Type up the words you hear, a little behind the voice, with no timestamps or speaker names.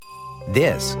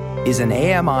This is an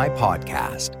AMI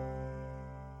podcast.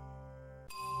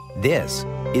 This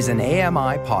is an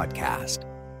AMI podcast.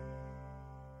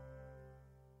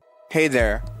 Hey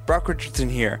there, Brock Richardson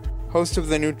here, host of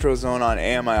The Neutral Zone on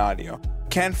AMI Audio.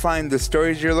 Can't find the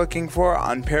stories you're looking for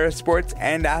on parasports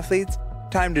and athletes?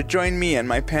 Time to join me and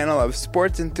my panel of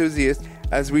sports enthusiasts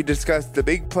as we discuss the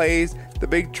big plays, the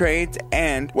big trades,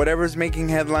 and whatever's making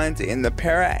headlines in the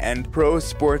para and pro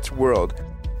sports world.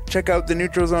 Check out The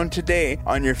Neutral Zone today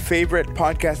on your favorite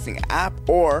podcasting app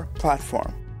or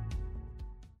platform.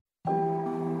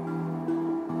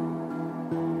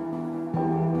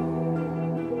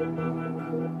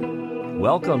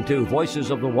 Welcome to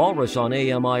Voices of the Walrus on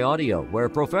AMI Audio, where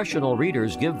professional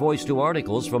readers give voice to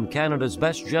articles from Canada's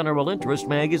best general interest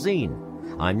magazine.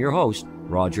 I'm your host,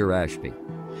 Roger Ashby.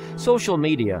 Social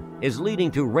media is leading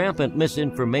to rampant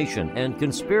misinformation and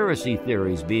conspiracy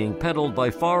theories being peddled by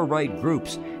far-right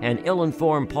groups and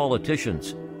ill-informed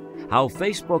politicians. How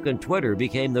Facebook and Twitter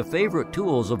became the favorite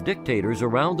tools of dictators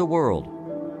around the world.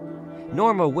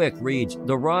 Norma Wick reads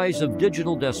The Rise of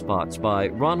Digital Despots by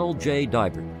Ronald J.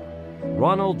 Dibert.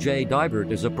 Ronald J.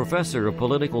 Dibert is a professor of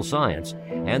political science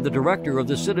and the director of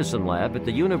the Citizen Lab at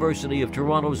the University of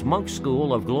Toronto's Munk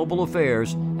School of Global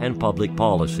Affairs and Public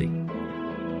Policy.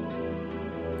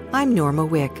 I'm Norma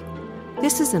Wick.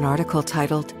 This is an article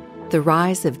titled The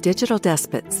Rise of Digital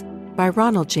Despots by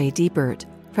Ronald J. Dibert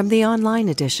from the online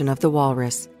edition of The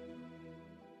Walrus.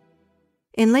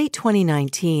 In late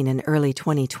 2019 and early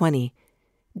 2020,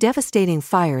 devastating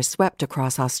fires swept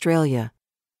across Australia.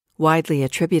 Widely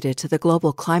attributed to the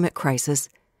global climate crisis,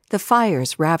 the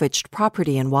fires ravaged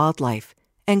property and wildlife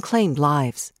and claimed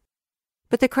lives.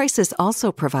 But the crisis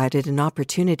also provided an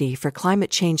opportunity for climate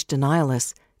change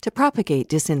denialists to propagate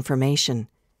disinformation.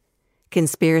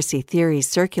 Conspiracy theories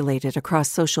circulated across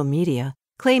social media,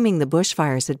 claiming the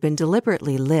bushfires had been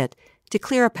deliberately lit to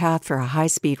clear a path for a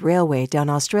high-speed railway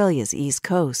down Australia's east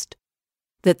coast,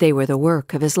 that they were the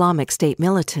work of Islamic State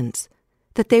militants,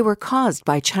 that they were caused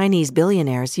by Chinese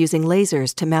billionaires using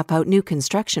lasers to map out new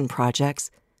construction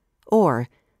projects, or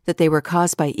that they were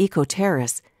caused by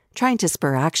eco-terrorists trying to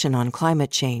spur action on climate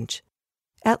change.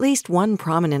 At least one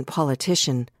prominent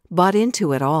politician bought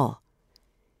into it all.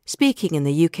 Speaking in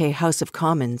the UK House of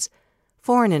Commons,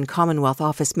 Foreign and Commonwealth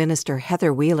Office Minister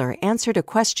Heather Wheeler answered a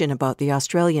question about the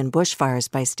Australian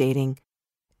bushfires by stating,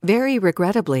 "Very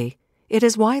regrettably, it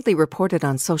is widely reported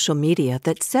on social media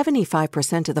that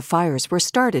 75% of the fires were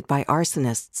started by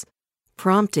arsonists,"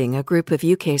 prompting a group of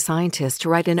UK scientists to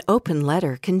write an open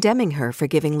letter condemning her for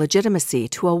giving legitimacy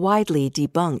to a widely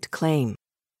debunked claim.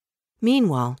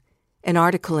 Meanwhile, an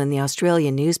article in the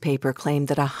Australian newspaper claimed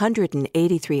that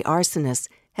 183 arsonists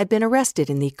had been arrested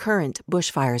in the current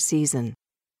bushfire season.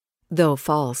 Though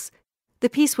false, the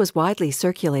piece was widely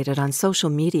circulated on social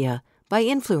media by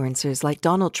influencers like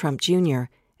Donald Trump Jr.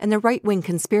 and the right-wing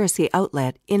conspiracy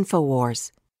outlet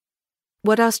InfoWars.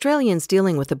 What Australians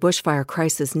dealing with the bushfire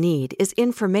crisis need is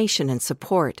information and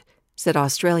support, said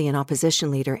Australian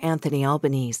opposition leader Anthony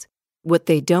Albanese. What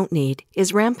they don't need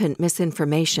is rampant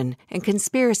misinformation and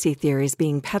conspiracy theories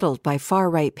being peddled by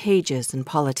far-right pages and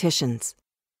politicians.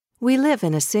 We live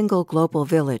in a single global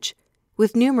village,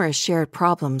 with numerous shared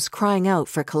problems crying out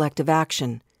for collective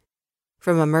action.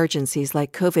 From emergencies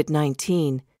like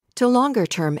COVID-19 to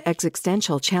longer-term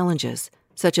existential challenges,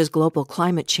 such as global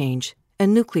climate change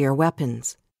and nuclear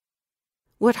weapons.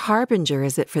 What harbinger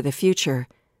is it for the future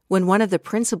when one of the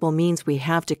principal means we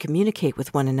have to communicate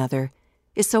with one another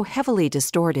is so heavily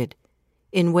distorted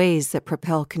in ways that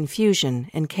propel confusion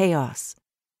and chaos?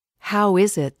 How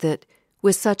is it that,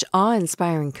 with such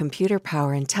awe-inspiring computer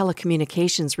power and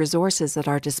telecommunications resources at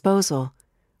our disposal,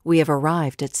 we have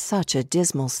arrived at such a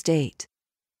dismal state?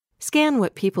 Scan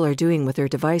what people are doing with their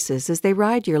devices as they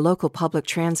ride your local public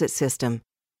transit system,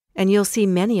 and you'll see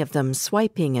many of them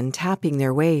swiping and tapping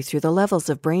their way through the levels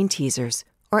of brain teasers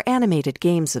or animated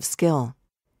games of skill.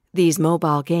 These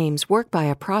mobile games work by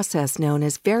a process known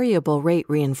as variable rate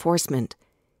reinforcement,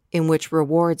 in which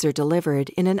rewards are delivered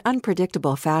in an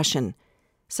unpredictable fashion,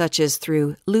 such as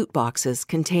through loot boxes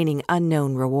containing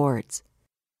unknown rewards.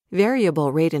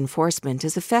 Variable rate enforcement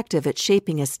is effective at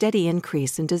shaping a steady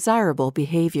increase in desirable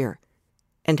behavior,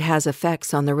 and has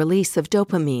effects on the release of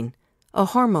dopamine, a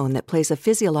hormone that plays a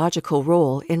physiological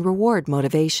role in reward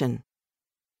motivation.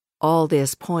 All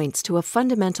this points to a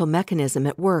fundamental mechanism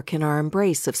at work in our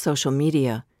embrace of social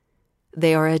media.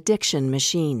 They are addiction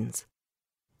machines.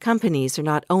 Companies are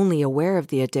not only aware of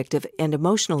the addictive and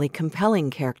emotionally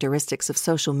compelling characteristics of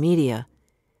social media,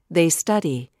 they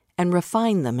study and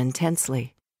refine them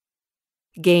intensely.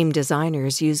 Game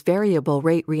designers use variable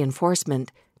rate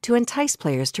reinforcement to entice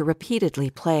players to repeatedly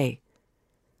play,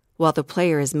 While the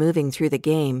player is moving through the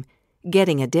game,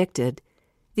 getting addicted,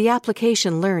 the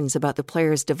application learns about the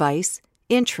player's device,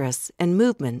 interests, and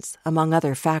movements, among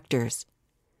other factors.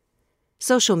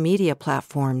 Social media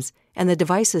platforms and the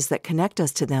devices that connect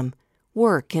us to them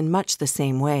work in much the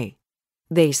same way.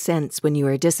 They sense when you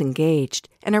are disengaged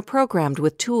and are programmed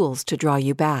with tools to draw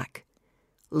you back.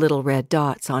 Little red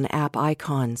dots on app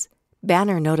icons,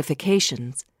 banner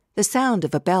notifications, the sound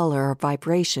of a bell or a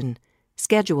vibration,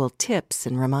 scheduled tips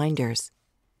and reminders.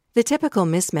 The typical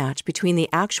mismatch between the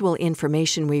actual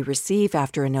information we receive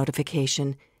after a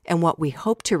notification and what we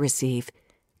hope to receive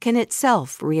can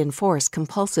itself reinforce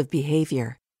compulsive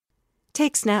behavior.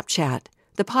 Take Snapchat,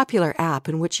 the popular app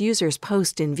in which users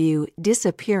post and view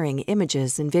disappearing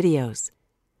images and videos.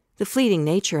 The fleeting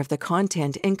nature of the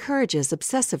content encourages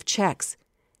obsessive checks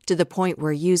to the point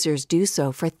where users do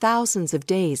so for thousands of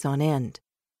days on end.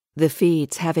 The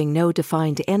feeds having no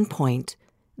defined endpoint,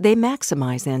 they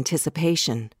maximize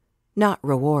anticipation, not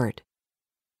reward.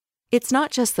 It's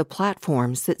not just the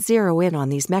platforms that zero in on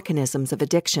these mechanisms of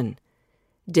addiction.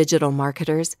 Digital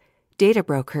marketers, data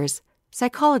brokers,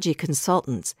 psychology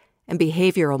consultants, and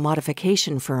behavioral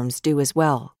modification firms do as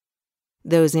well.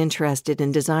 Those interested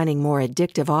in designing more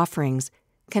addictive offerings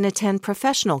can attend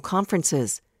professional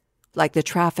conferences, like the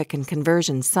Traffic and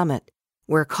Conversion Summit,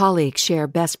 where colleagues share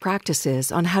best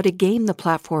practices on how to game the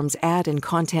platform's ad and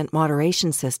content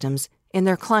moderation systems in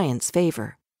their clients'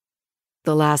 favor.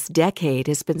 The last decade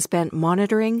has been spent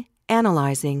monitoring,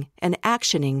 analyzing, and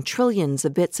actioning trillions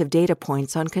of bits of data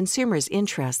points on consumers'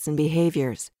 interests and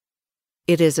behaviors.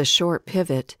 It is a short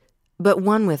pivot, but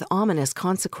one with ominous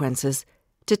consequences,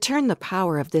 to turn the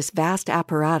power of this vast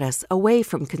apparatus away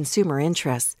from consumer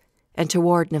interests and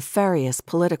toward nefarious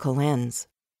political ends.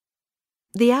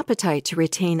 The appetite to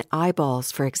retain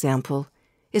eyeballs, for example,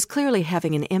 is clearly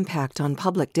having an impact on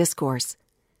public discourse.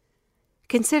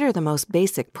 Consider the most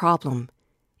basic problem: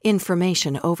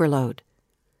 information overload.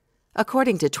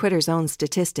 According to Twitter's own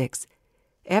statistics,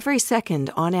 every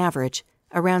second, on average,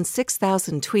 around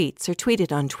 6,000 tweets are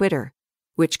tweeted on Twitter,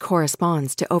 which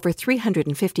corresponds to over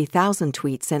 350,000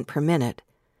 tweets sent per minute,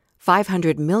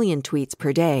 500 million tweets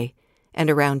per day, and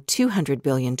around 200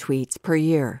 billion tweets per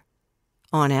year.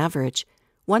 On average,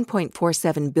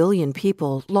 1.47 billion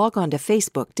people log on to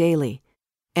Facebook daily,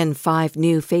 and 5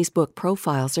 new Facebook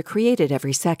profiles are created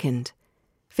every second.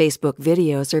 Facebook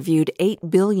videos are viewed 8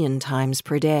 billion times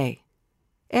per day.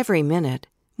 Every minute,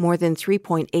 more than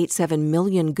 3.87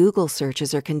 million Google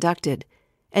searches are conducted,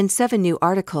 and 7 new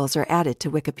articles are added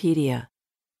to Wikipedia.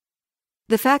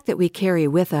 The fact that we carry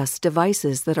with us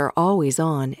devices that are always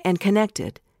on and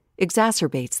connected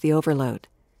exacerbates the overload.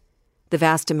 The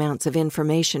vast amounts of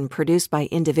information produced by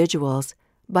individuals,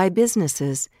 by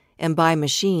businesses, and by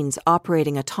machines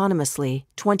operating autonomously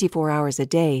 24 hours a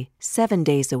day, 7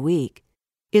 days a week,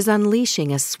 is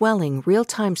unleashing a swelling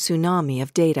real-time tsunami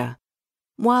of data.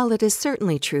 While it is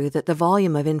certainly true that the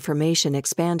volume of information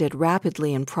expanded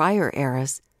rapidly in prior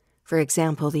eras, for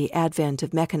example, the advent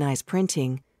of mechanized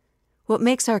printing, what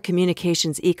makes our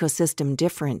communications ecosystem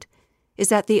different is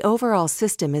that the overall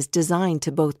system is designed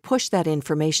to both push that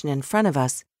information in front of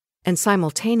us and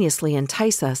simultaneously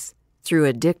entice us,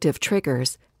 through addictive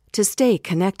triggers, to stay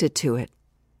connected to it.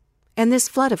 And this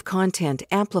flood of content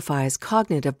amplifies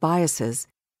cognitive biases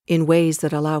in ways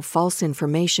that allow false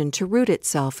information to root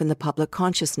itself in the public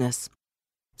consciousness.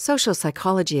 Social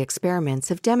psychology experiments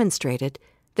have demonstrated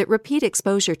that repeat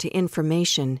exposure to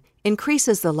information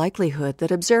increases the likelihood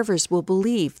that observers will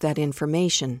believe that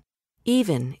information,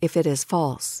 even if it is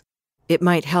false. It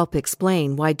might help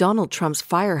explain why Donald Trump's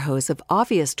fire hose of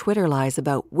obvious Twitter lies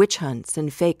about witch hunts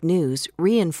and fake news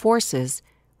reinforces,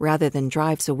 rather than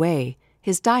drives away,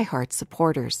 his diehard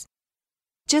supporters.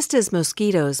 Just as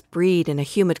mosquitoes breed in a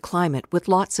humid climate with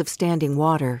lots of standing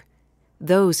water,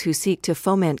 those who seek to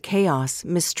foment chaos,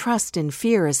 mistrust, and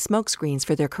fear as smokescreens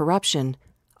for their corruption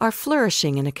are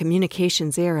flourishing in a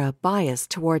communications era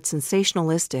biased toward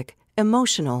sensationalistic,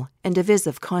 emotional, and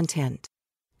divisive content.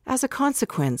 As a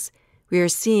consequence, we are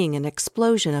seeing an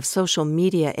explosion of social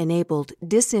media-enabled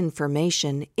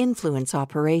disinformation influence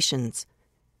operations,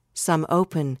 some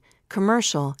open,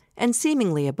 commercial, and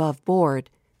seemingly above board,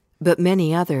 but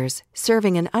many others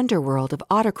serving an underworld of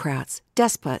autocrats,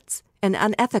 despots, and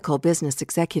unethical business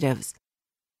executives.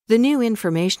 The new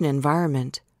information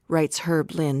environment, writes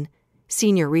Herb Lin,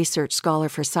 senior research scholar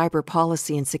for cyber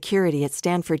policy and security at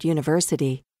Stanford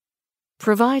University,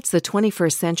 provides the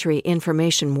 21st century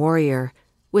information warrior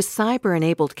with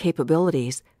cyber-enabled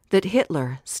capabilities that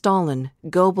Hitler, Stalin,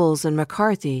 Goebbels, and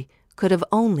McCarthy could have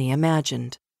only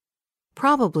imagined.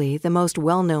 Probably the most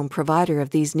well-known provider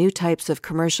of these new types of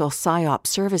commercial PSYOP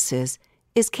services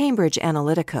is Cambridge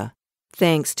Analytica.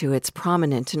 Thanks to its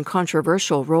prominent and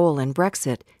controversial role in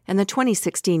Brexit and the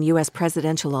 2016 U.S.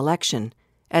 presidential election,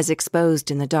 as exposed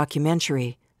in the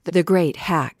documentary, The Great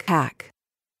Hack.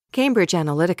 Cambridge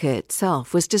Analytica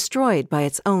itself was destroyed by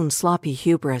its own sloppy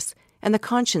hubris and the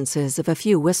consciences of a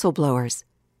few whistleblowers.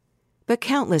 But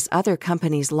countless other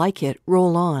companies like it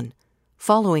roll on,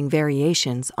 following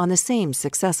variations on the same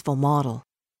successful model.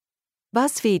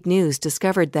 BuzzFeed News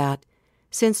discovered that,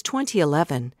 since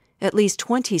 2011, at least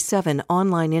 27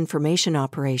 online information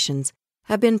operations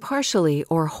have been partially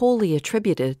or wholly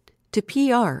attributed to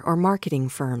PR or marketing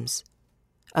firms.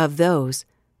 Of those,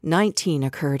 19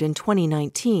 occurred in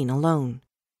 2019 alone.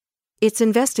 Its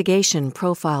investigation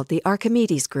profiled the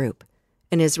Archimedes Group,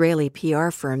 an Israeli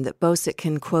PR firm that boasts it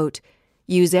can, quote,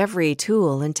 use every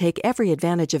tool and take every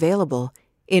advantage available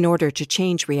in order to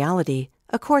change reality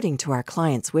according to our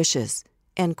clients' wishes,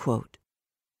 end quote.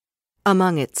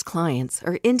 Among its clients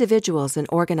are individuals and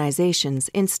organizations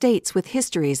in states with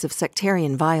histories of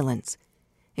sectarian violence,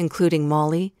 including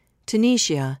Mali,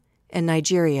 Tunisia, and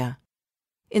Nigeria.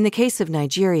 In the case of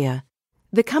Nigeria,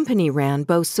 the company ran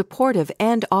both supportive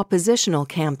and oppositional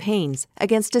campaigns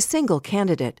against a single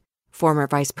candidate, former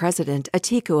Vice President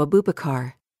Atiku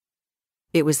Abubakar.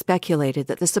 It was speculated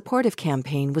that the supportive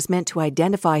campaign was meant to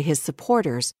identify his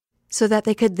supporters so that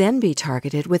they could then be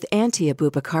targeted with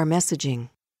anti-Abubakar messaging.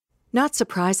 Not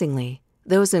surprisingly,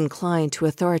 those inclined to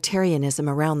authoritarianism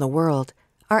around the world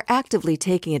are actively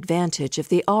taking advantage of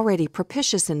the already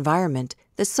propitious environment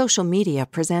that social media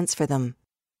presents for them.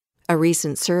 A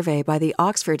recent survey by the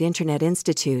Oxford Internet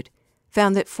Institute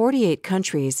found that 48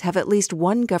 countries have at least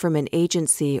one government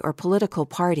agency or political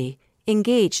party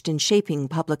engaged in shaping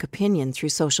public opinion through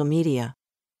social media.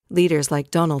 Leaders like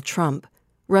Donald Trump,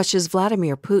 Russia's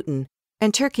Vladimir Putin,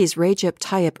 and Turkey's Recep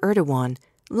Tayyip Erdogan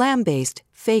lambasted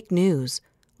fake news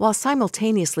while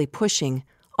simultaneously pushing,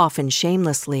 often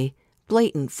shamelessly,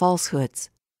 blatant falsehoods.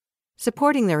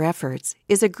 Supporting their efforts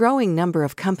is a growing number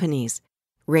of companies,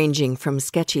 ranging from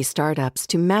sketchy startups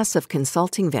to massive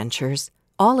consulting ventures,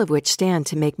 all of which stand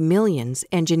to make millions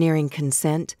engineering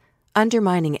consent,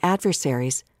 undermining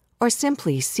adversaries, or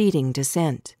simply seeding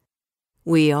dissent.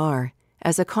 We are,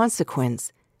 as a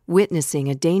consequence, witnessing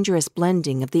a dangerous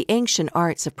blending of the ancient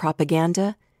arts of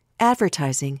propaganda,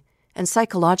 advertising, and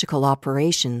psychological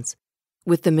operations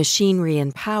with the machinery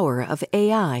and power of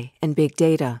AI and big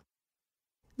data.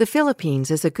 The Philippines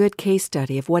is a good case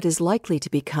study of what is likely to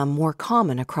become more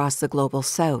common across the global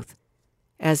south.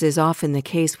 As is often the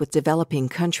case with developing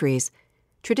countries,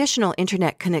 traditional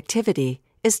internet connectivity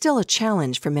is still a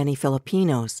challenge for many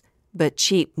Filipinos, but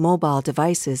cheap mobile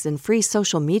devices and free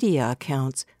social media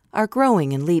accounts are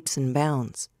growing in leaps and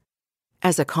bounds.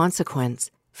 As a consequence,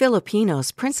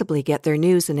 Filipinos principally get their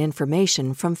news and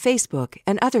information from Facebook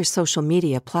and other social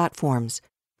media platforms,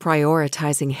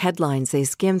 prioritizing headlines they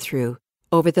skim through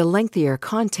over the lengthier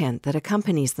content that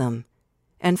accompanies them,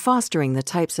 and fostering the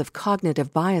types of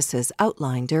cognitive biases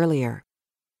outlined earlier.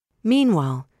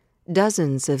 Meanwhile,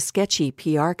 dozens of sketchy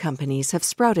PR companies have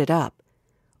sprouted up,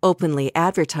 openly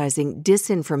advertising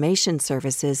disinformation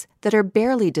services that are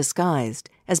barely disguised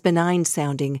as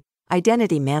benign-sounding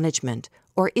identity management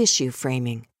or issue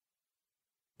framing.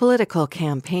 Political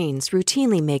campaigns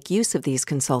routinely make use of these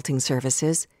consulting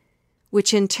services,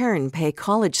 which in turn pay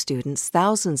college students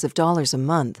thousands of dollars a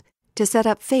month to set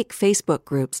up fake Facebook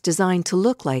groups designed to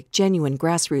look like genuine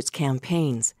grassroots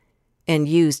campaigns and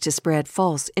used to spread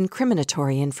false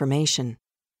incriminatory information.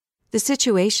 The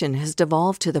situation has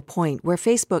devolved to the point where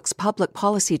Facebook's public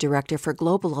policy director for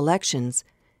global elections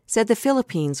said the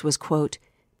Philippines was, quote,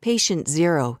 patient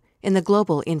zero in the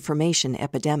global information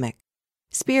epidemic.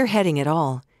 Spearheading it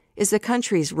all is the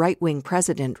country's right-wing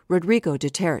president, Rodrigo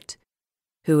Duterte,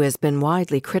 who has been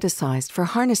widely criticized for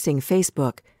harnessing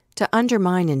Facebook to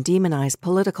undermine and demonize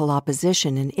political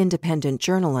opposition and independent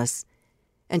journalists,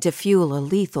 and to fuel a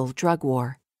lethal drug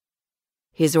war.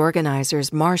 His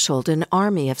organizers marshaled an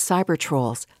army of cyber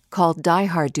trolls called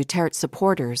Die-Hard Duterte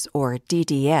Supporters, or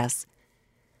DDS,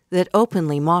 that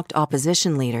openly mocked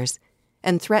opposition leaders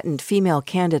and threatened female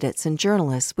candidates and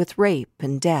journalists with rape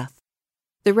and death.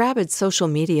 The rabid social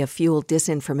media-fueled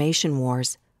disinformation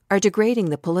wars are degrading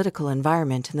the political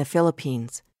environment in the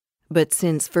Philippines. But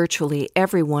since virtually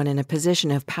everyone in a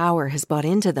position of power has bought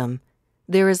into them,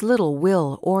 there is little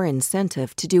will or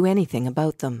incentive to do anything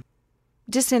about them.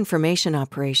 Disinformation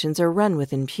operations are run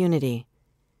with impunity.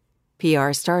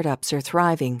 PR startups are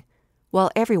thriving,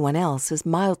 while everyone else is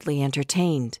mildly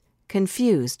entertained,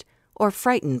 confused, or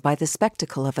frightened by the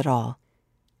spectacle of it all.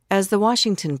 As the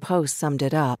Washington Post summed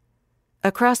it up,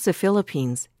 across the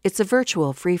Philippines, it's a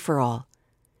virtual free-for-all.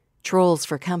 Trolls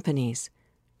for companies,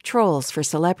 trolls for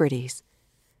celebrities,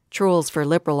 trolls for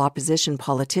liberal opposition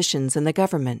politicians and the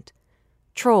government,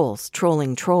 trolls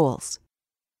trolling trolls.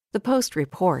 The Post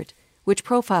report, which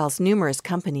profiles numerous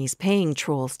companies paying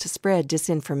trolls to spread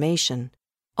disinformation,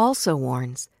 also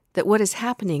warns that what is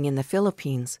happening in the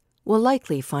Philippines will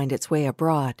likely find its way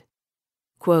abroad.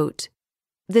 Quote,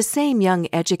 "The same young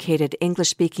educated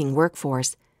English-speaking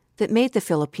workforce that made the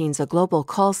Philippines a global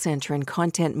call center and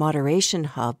content moderation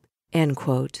hub," end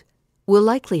quote, will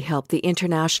likely help the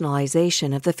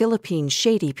internationalization of the Philippines'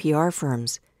 shady PR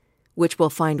firms, which will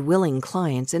find willing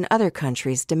clients in other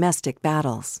countries' domestic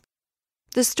battles.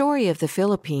 The story of the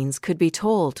Philippines could be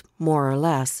told, more or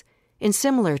less, in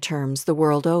similar terms the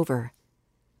world over.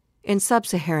 In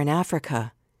sub-Saharan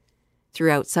Africa,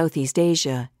 throughout Southeast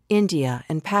Asia, India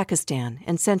and Pakistan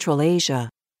and Central Asia,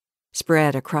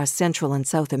 spread across Central and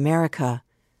South America,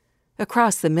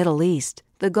 across the Middle East,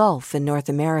 the Gulf and North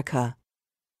America,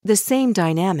 the same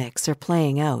dynamics are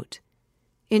playing out.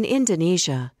 In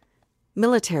Indonesia,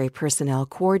 military personnel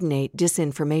coordinate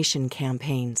disinformation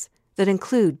campaigns that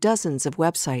include dozens of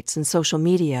websites and social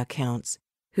media accounts,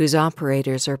 whose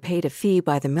operators are paid a fee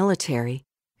by the military,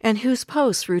 and whose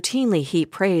posts routinely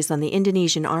heap praise on the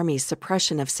Indonesian Army's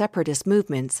suppression of separatist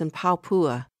movements in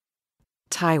Papua.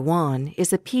 Taiwan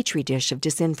is a petri dish of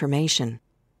disinformation.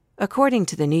 According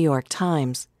to the New York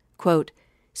Times, quote,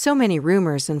 "So many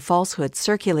rumors and falsehoods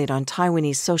circulate on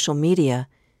Taiwanese social media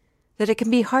that it can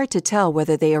be hard to tell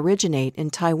whether they originate in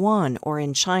Taiwan or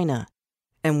in China,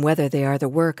 and whether they are the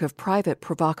work of private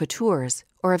provocateurs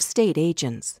or of state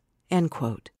agents," end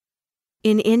quote.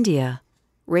 In India,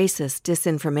 racist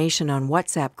disinformation on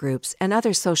WhatsApp groups and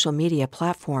other social media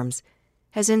platforms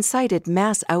has incited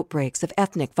mass outbreaks of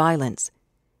ethnic violence,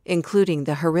 including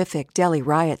the horrific Delhi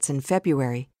riots in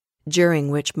February, during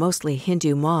which mostly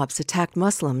Hindu mobs attacked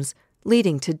Muslims,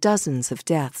 leading to dozens of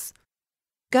deaths.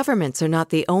 Governments are not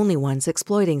the only ones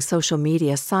exploiting social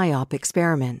media PSYOP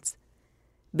experiments.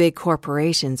 Big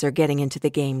corporations are getting into the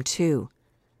game too.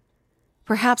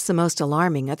 Perhaps the most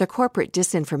alarming are the corporate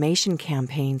disinformation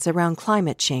campaigns around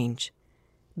climate change.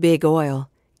 Big oil,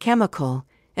 chemical,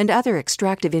 and other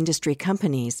extractive industry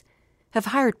companies have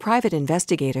hired private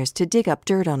investigators to dig up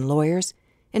dirt on lawyers,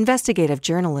 investigative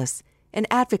journalists, and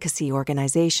advocacy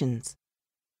organizations.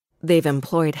 They've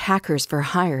employed hackers for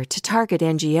hire to target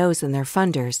NGOs and their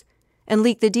funders and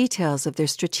leak the details of their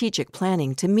strategic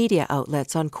planning to media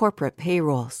outlets on corporate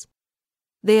payrolls.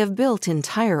 They have built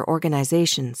entire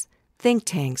organizations, think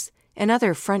tanks, and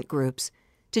other front groups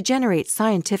to generate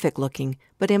scientific-looking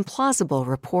but implausible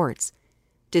reports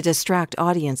to distract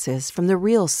audiences from the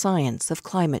real science of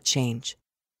climate change.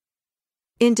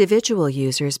 Individual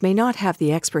users may not have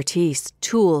the expertise,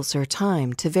 tools, or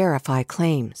time to verify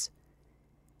claims.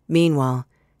 Meanwhile,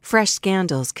 fresh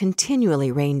scandals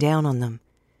continually rain down on them,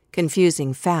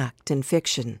 confusing fact and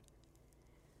fiction.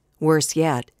 Worse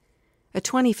yet, a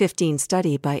 2015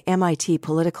 study by MIT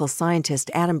political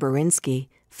scientist Adam Berinsky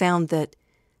found that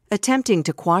attempting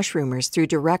to quash rumors through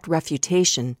direct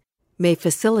refutation may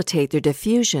facilitate their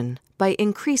diffusion by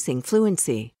increasing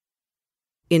fluency.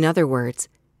 In other words,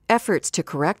 efforts to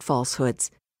correct falsehoods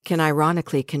can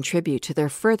ironically contribute to their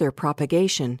further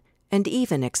propagation and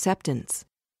even acceptance.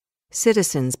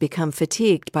 Citizens become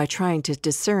fatigued by trying to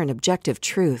discern objective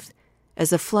truth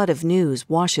as a flood of news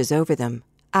washes over them,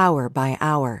 hour by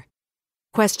hour.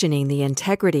 Questioning the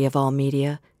integrity of all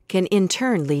media can in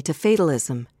turn lead to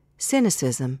fatalism,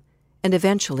 cynicism, and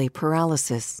eventually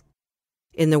paralysis.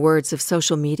 In the words of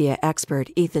social media expert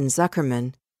Ethan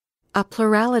Zuckerman, a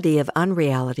plurality of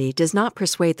unreality does not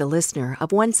persuade the listener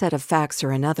of one set of facts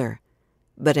or another,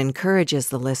 but encourages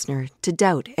the listener to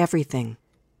doubt everything.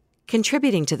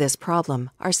 Contributing to this problem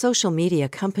are social media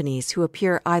companies who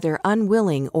appear either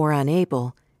unwilling or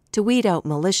unable to weed out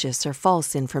malicious or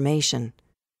false information.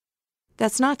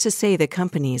 That's not to say the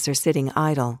companies are sitting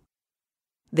idle.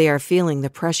 They are feeling the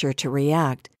pressure to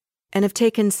react and have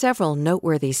taken several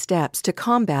noteworthy steps to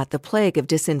combat the plague of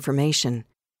disinformation,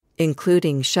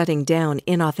 including shutting down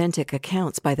inauthentic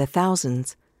accounts by the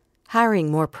thousands,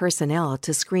 hiring more personnel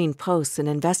to screen posts and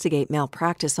investigate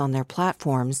malpractice on their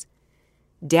platforms,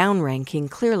 downranking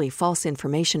clearly false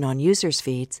information on users'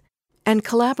 feeds, and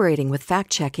collaborating with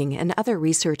fact-checking and other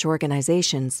research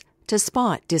organizations to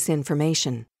spot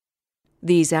disinformation.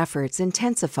 These efforts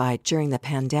intensified during the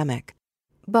pandemic.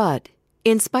 But,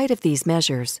 in spite of these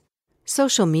measures,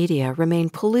 social media remain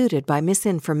polluted by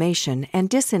misinformation and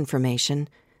disinformation,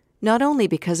 not only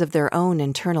because of their own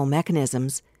internal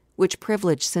mechanisms, which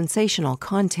privilege sensational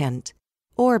content,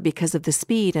 or because of the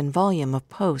speed and volume of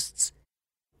posts,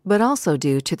 but also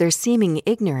due to their seeming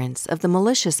ignorance of the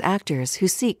malicious actors who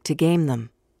seek to game them.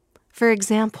 For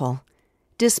example,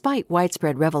 despite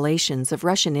widespread revelations of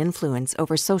Russian influence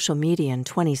over social media in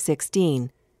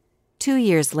 2016, 2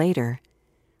 years later,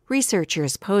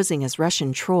 researchers posing as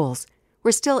Russian trolls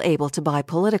were still able to buy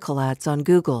political ads on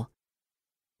Google,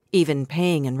 even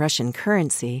paying in Russian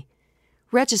currency,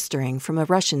 registering from a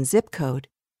Russian zip code,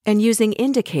 and using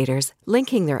indicators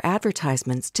linking their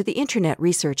advertisements to the Internet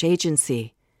Research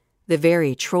Agency, the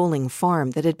very trolling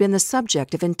farm that had been the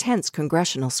subject of intense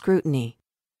congressional scrutiny.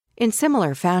 In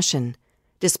similar fashion,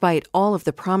 despite all of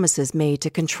the promises made to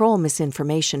control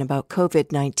misinformation about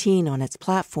COVID-19 on its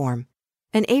platform,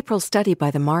 an April study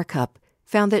by the Markup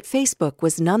found that Facebook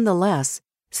was nonetheless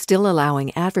still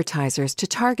allowing advertisers to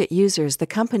target users the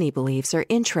company believes are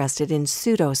interested in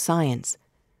pseudoscience,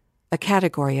 a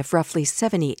category of roughly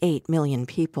 78 million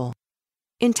people.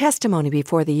 In testimony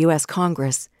before the U.S.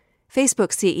 Congress, Facebook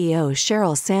CEO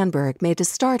Sheryl Sandberg made a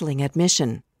startling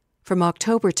admission. From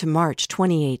October to March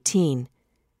 2018,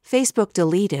 Facebook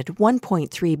deleted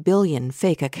 1.3 billion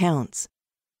fake accounts.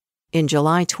 In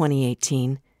July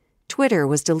 2018, Twitter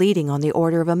was deleting on the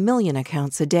order of 1 million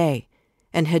accounts a day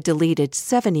and had deleted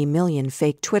 70 million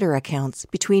fake Twitter accounts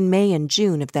between May and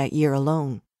June of that year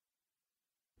alone.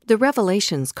 The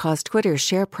revelations caused Twitter's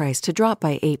share price to drop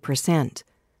by 8%,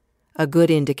 a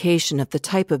good indication of the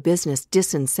type of business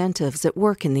disincentives at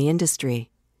work in the industry.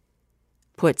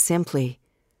 Put simply,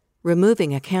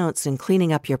 removing accounts and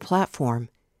cleaning up your platform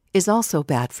is also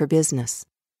bad for business.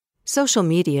 Social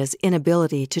media's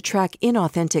inability to track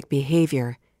inauthentic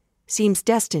behavior seems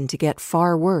destined to get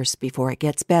far worse before it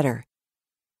gets better,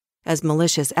 as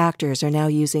malicious actors are now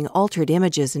using altered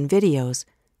images and videos,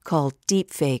 called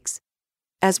deepfakes,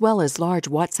 as well as large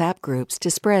WhatsApp groups to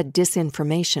spread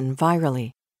disinformation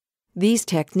virally. These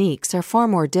techniques are far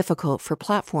more difficult for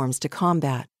platforms to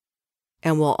combat,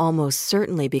 and will almost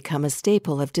certainly become a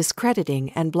staple of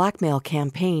discrediting and blackmail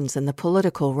campaigns in the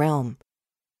political realm.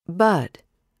 But,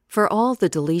 for all the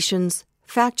deletions,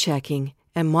 fact-checking,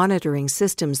 and monitoring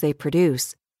systems they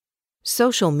produce,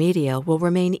 social media will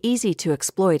remain easy to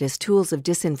exploit as tools of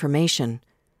disinformation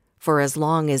for as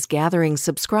long as gathering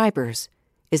subscribers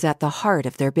is at the heart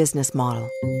of their business model.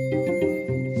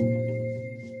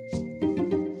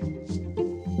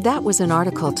 That was an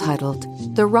article titled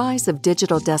The Rise of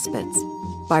Digital Despots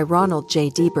by Ronald J.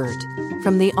 Debert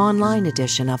from the online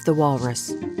edition of The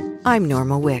Walrus. I'm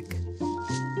Norma Wick.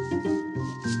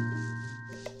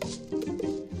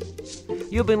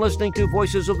 You've been listening to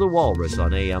Voices of the Walrus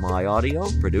on AMI Audio,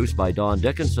 produced by Don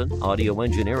Dickinson, audio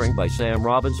engineering by Sam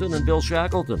Robinson and Bill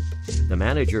Shackleton. The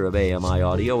manager of AMI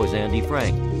Audio is Andy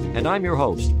Frank, and I'm your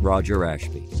host, Roger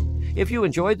Ashby. If you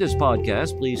enjoyed this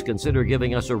podcast, please consider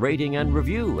giving us a rating and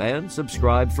review, and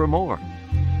subscribe for more.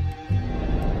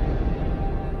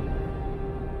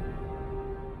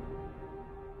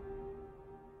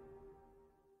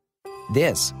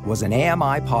 This was an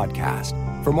AMI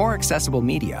podcast. For more accessible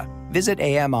media, visit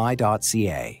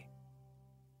ami.ca.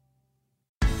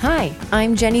 Hi,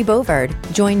 I'm Jenny Bovard.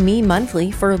 Join me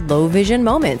monthly for Low Vision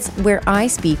Moments, where I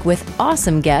speak with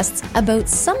awesome guests about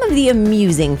some of the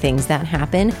amusing things that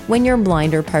happen when you're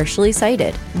blind or partially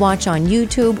sighted. Watch on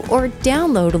YouTube or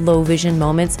download Low Vision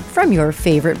Moments from your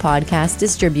favorite podcast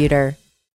distributor.